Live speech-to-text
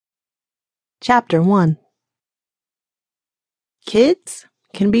Chapter 1. Kids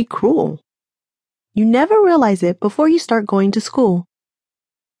can be cruel. You never realize it before you start going to school.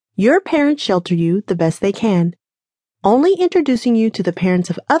 Your parents shelter you the best they can, only introducing you to the parents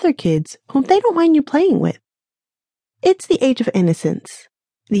of other kids whom they don't mind you playing with. It's the age of innocence,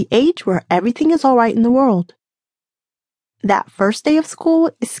 the age where everything is all right in the world. That first day of school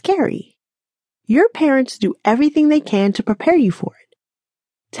is scary. Your parents do everything they can to prepare you for it,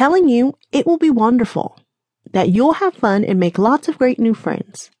 telling you it will be wonderful, that you'll have fun and make lots of great new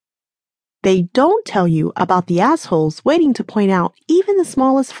friends. They don't tell you about the assholes waiting to point out even the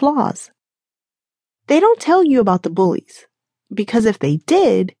smallest flaws. They don't tell you about the bullies, because if they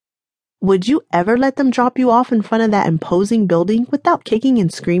did, would you ever let them drop you off in front of that imposing building without kicking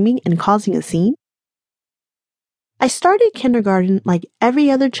and screaming and causing a scene? I started kindergarten like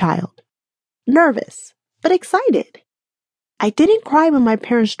every other child, nervous, but excited. I didn't cry when my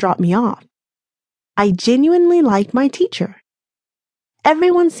parents dropped me off. I genuinely liked my teacher.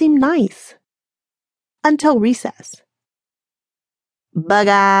 Everyone seemed nice. Until recess. Bug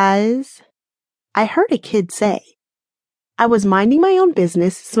eyes, I heard a kid say. I was minding my own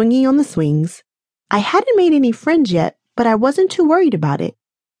business, swinging on the swings. I hadn't made any friends yet, but I wasn't too worried about it.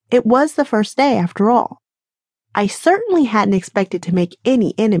 It was the first day, after all. I certainly hadn't expected to make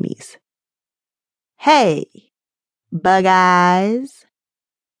any enemies. Hey, bug eyes.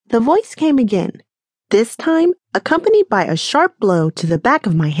 The voice came again, this time accompanied by a sharp blow to the back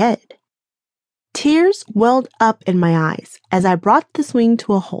of my head. Tears welled up in my eyes as I brought the swing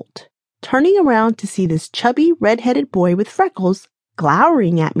to a halt, turning around to see this chubby, red-headed boy with freckles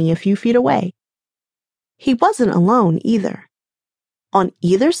glowering at me a few feet away. He wasn't alone either. On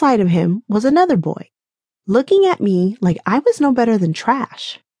either side of him was another boy, looking at me like I was no better than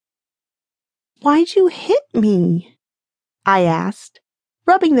trash. "Why'd you hit me?" I asked,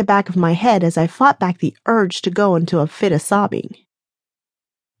 rubbing the back of my head as I fought back the urge to go into a fit of sobbing.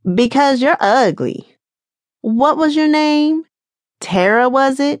 "Because you're ugly. What was your name? Tara,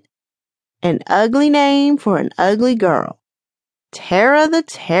 was it? An ugly name for an ugly girl. Tara the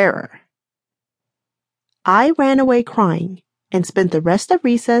Terror." I ran away crying and spent the rest of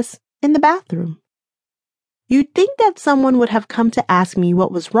recess in the bathroom. You'd think that someone would have come to ask me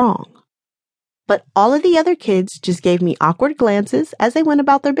what was wrong, but all of the other kids just gave me awkward glances as they went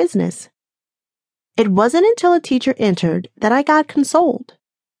about their business. It wasn't until a teacher entered that I got consoled.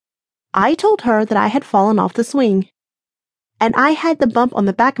 I told her that I had fallen off the swing, and I had the bump on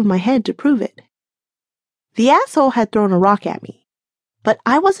the back of my head to prove it. The asshole had thrown a rock at me, but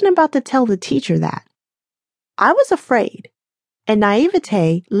I wasn't about to tell the teacher that. I was afraid, and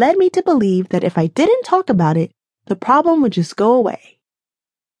naivete led me to believe that if I didn't talk about it, the problem would just go away.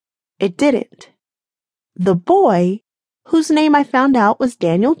 It didn't. The boy, whose name I found out was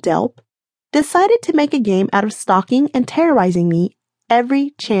Daniel Delp, decided to make a game out of stalking and terrorizing me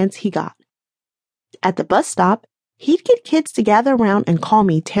every chance he got. At the bus stop, he'd get kids to gather around and call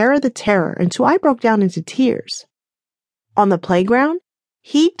me Tara the Terror until I broke down into tears. On the playground,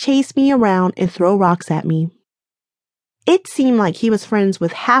 he'd chase me around and throw rocks at me. It seemed like he was friends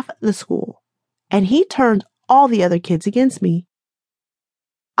with half the school, and he turned all the other kids against me.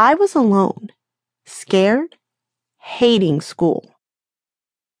 I was alone, scared, hating school.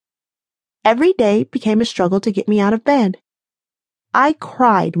 Every day became a struggle to get me out of bed. I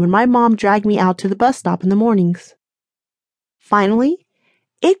cried when my mom dragged me out to the bus stop in the mornings. Finally,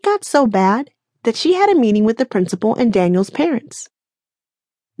 it got so bad that she had a meeting with the principal and Daniel's parents.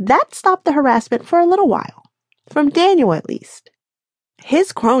 That stopped the harassment for a little while, from Daniel at least.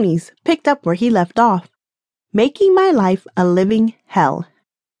 His cronies picked up where he left off, making my life a living hell.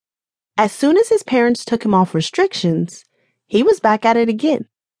 As soon as his parents took him off restrictions, he was back at it again,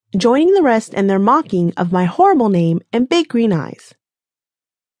 joining the rest in their mocking of my horrible name and big green eyes.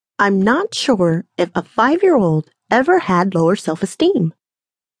 I'm not sure if a 5-year-old ever had lower self-esteem.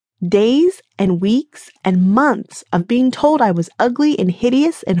 Days and weeks and months of being told I was ugly and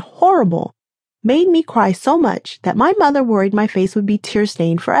hideous and horrible made me cry so much that my mother worried my face would be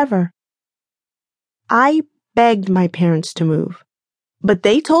tear-stained forever. I begged my parents to move, but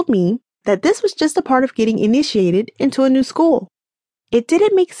they told me that this was just a part of getting initiated into a new school. It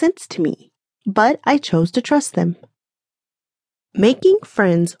didn't make sense to me, but I chose to trust them. Making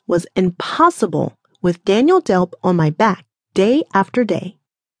friends was impossible with Daniel Delp on my back day after day.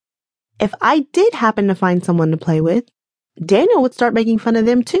 If I did happen to find someone to play with, Daniel would start making fun of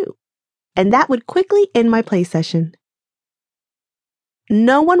them too, and that would quickly end my play session.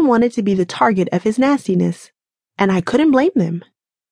 No one wanted to be the target of his nastiness, and I couldn't blame them.